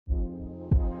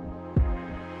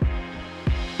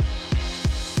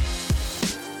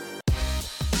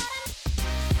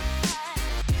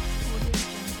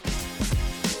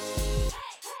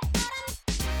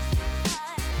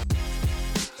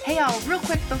Hey y'all, real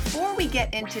quick, before we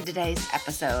get into today's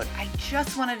episode, I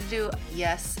just wanted to do,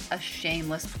 a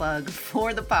shameless plug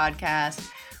for the podcast.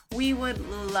 We would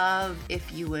love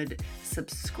if you would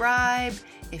subscribe,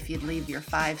 if you'd leave your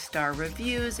 5-star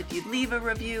reviews, if you'd leave a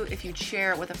review, if you'd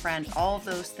share it with a friend. All of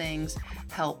those things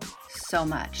help so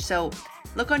much. So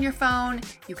look on your phone,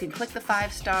 you can click the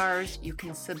 5 stars, you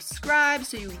can subscribe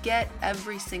so you get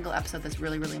every single episode. That's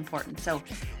really, really important. So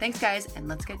thanks guys, and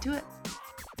let's get to it.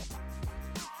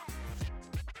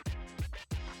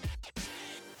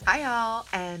 Hi y'all,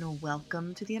 and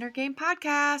welcome to the Inner Game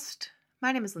Podcast.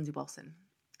 My name is Lindsey.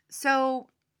 So,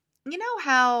 you know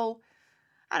how,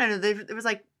 I don't know, there was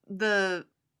like the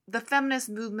feminist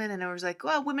movement, and it was like,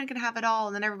 well, women can have it all,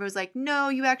 and then everybody was like, no,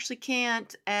 you actually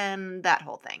can't, and that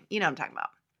whole thing. You know what I'm talking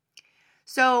about.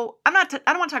 So I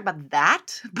don't want to talk about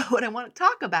that, but what I want to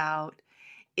talk about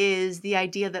is the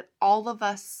idea that all of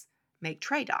us make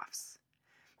trade-offs.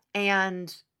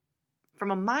 And from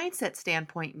a mindset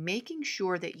standpoint, making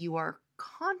sure that you are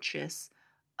conscious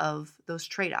of those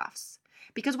trade-offs.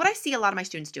 Because what I see a lot of my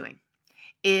students doing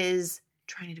is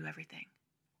trying to do everything.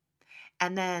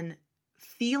 And then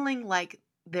feeling like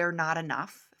they're not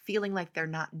enough, feeling like they're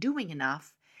not doing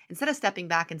enough, instead of stepping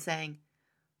back and saying,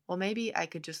 well, maybe I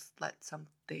could just let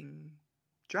something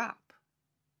drop.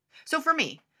 So for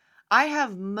me, I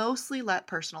have mostly let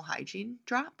personal hygiene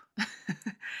drop.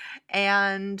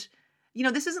 And you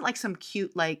know, this isn't like some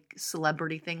cute like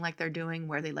celebrity thing like they're doing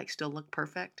where they like still look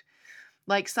perfect.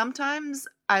 Like sometimes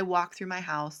I walk through my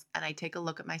house and I take a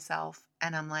look at myself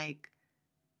and I'm like,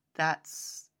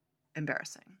 that's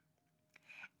embarrassing.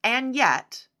 And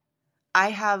yet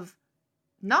I have,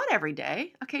 not every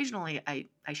day, occasionally I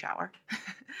shower,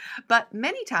 but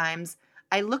many times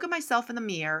I look at myself in the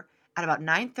mirror at about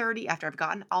 9:30 after I've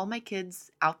gotten all my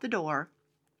kids out the door,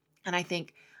 and I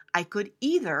think I could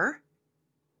either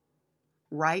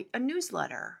write a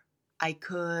newsletter, I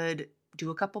could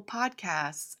do a couple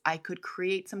podcasts, I could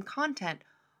create some content,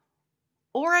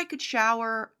 or I could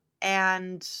shower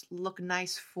and look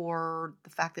nice for the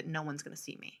fact that no one's going to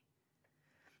see me.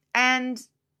 And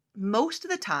most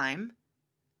of the time,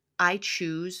 I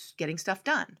choose getting stuff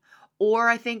done. Or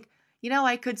I think,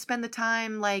 I could spend the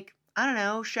time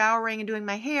showering and doing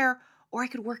my hair, or I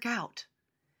could work out.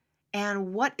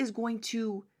 And what is going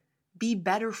to be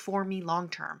better for me long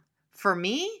term? For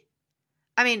me,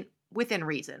 within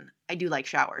reason, I do like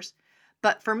showers.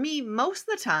 But for me, most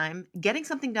of the time, getting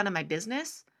something done in my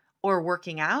business or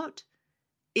working out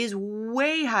is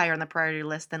way higher on the priority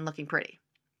list than looking pretty.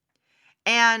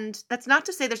 And that's not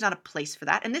to say there's not a place for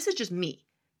that. And this is just me.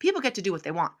 People get to do what they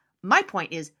want. My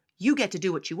point is, you get to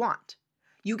do what you want.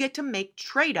 You get to make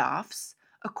trade-offs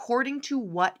according to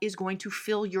what is going to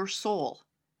fill your soul.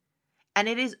 And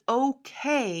it is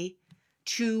okay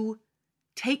to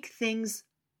take things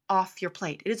off your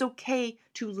plate. It is okay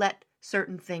to let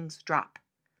certain things drop.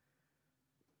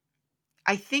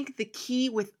 I think the key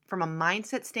from a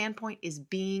mindset standpoint is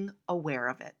being aware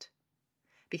of it.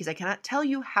 Because I cannot tell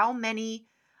you how many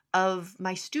of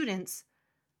my students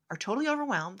are totally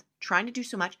overwhelmed, trying to do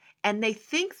so much, and they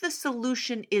think the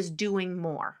solution is doing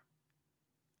more.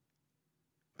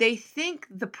 They think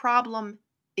the problem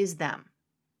is them.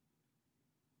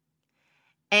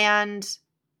 And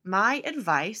my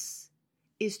advice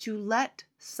is to let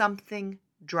something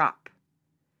drop.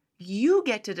 You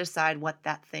get to decide what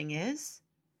that thing is,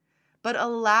 but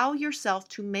allow yourself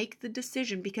to make the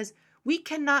decision, because we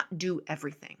cannot do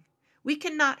everything. We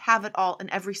cannot have it all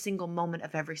in every single moment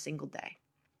of every single day.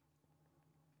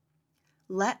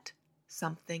 Let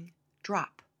something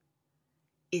drop.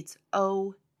 It's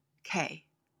okay.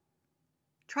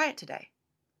 Try it today.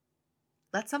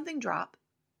 Let something drop,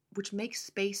 which makes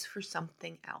space for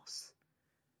something else.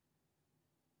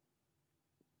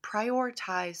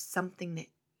 Prioritize something that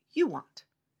you want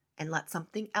and let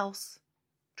something else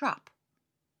drop.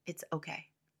 It's okay.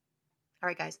 All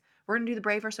right, guys, we're going to do the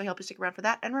braver, so I hope you stick around for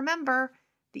that. And remember,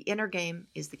 the inner game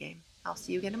is the game. I'll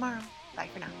see you again tomorrow. Bye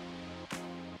for now.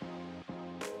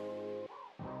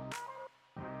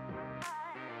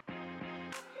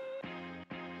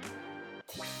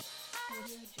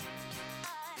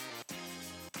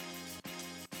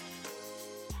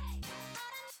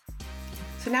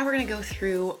 So now we're going to go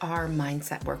through our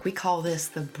mindset work. We call this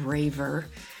the braver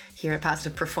here at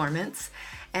Positive Performance.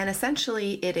 And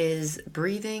essentially it is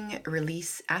breathing,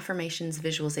 release, affirmations,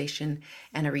 visualization,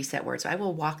 and a reset word. So I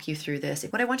will walk you through this.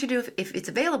 What I want you to do, if it's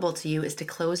available to you, is to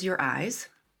close your eyes.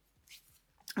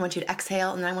 I want you to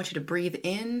exhale, and then I want you to breathe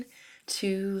in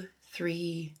 2,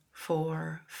 3,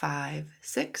 4, 5,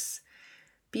 6.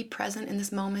 Be present in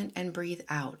this moment and breathe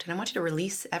out. And I want you to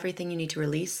release everything you need to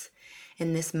release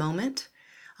in this moment.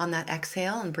 on that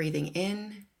exhale and breathing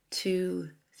in,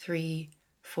 2, 3,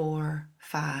 4,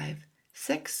 5,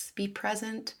 6. Be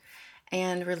present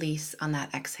and release on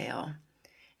that exhale.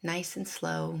 Nice and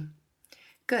slow.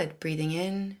 Good. Breathing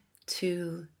in,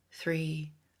 2,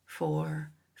 3,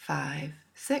 4, 5,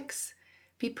 6.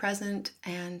 Be present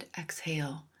and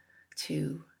exhale,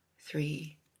 2,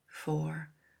 3, 4,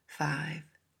 5,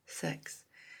 6.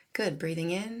 Good. Breathing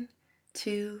in,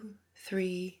 2,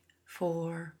 3,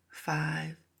 4,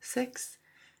 5, 6.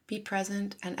 Be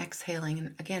present and exhaling.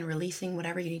 And again, releasing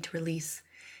whatever you need to release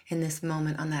in this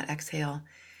moment on that exhale.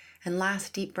 And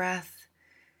last deep breath,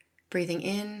 breathing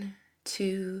in,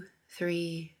 2,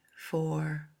 3,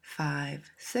 4,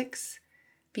 5, 6.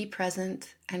 Be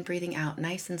present and breathing out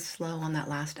nice and slow on that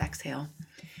last exhale.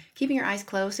 Keeping your eyes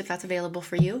closed if that's available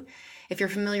for you. If you're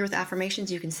familiar with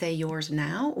affirmations, you can say yours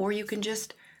now, or you can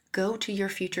just go to your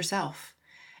future self.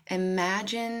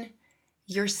 Imagine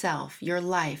yourself, your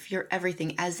life, your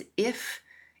everything as if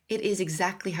it is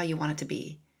exactly how you want it to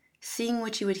be. Seeing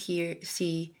what you would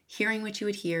see, hearing what you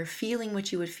would hear, feeling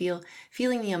what you would feel,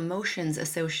 feeling the emotions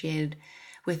associated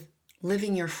with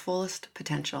living your fullest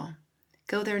potential.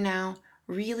 Go there now,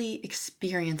 really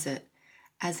experience it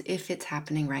as if it's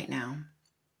happening right now.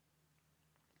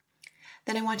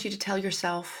 Then I want you to tell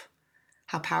yourself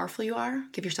how powerful you are.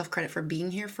 Give yourself credit for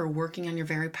being here, for working on your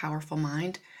very powerful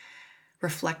mind,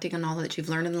 reflecting on all that you've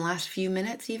learned in the last few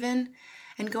minutes even,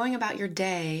 and going about your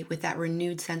day with that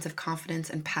renewed sense of confidence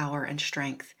and power and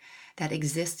strength that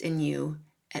exists in you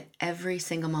at every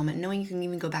single moment, knowing you can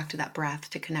even go back to that breath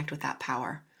to connect with that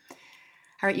power.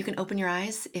 All right, you can open your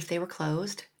eyes if they were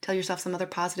closed. Tell yourself some other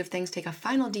positive things. Take a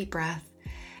final deep breath.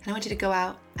 And I want you to go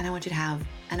out and I want you to have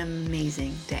an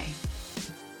amazing day.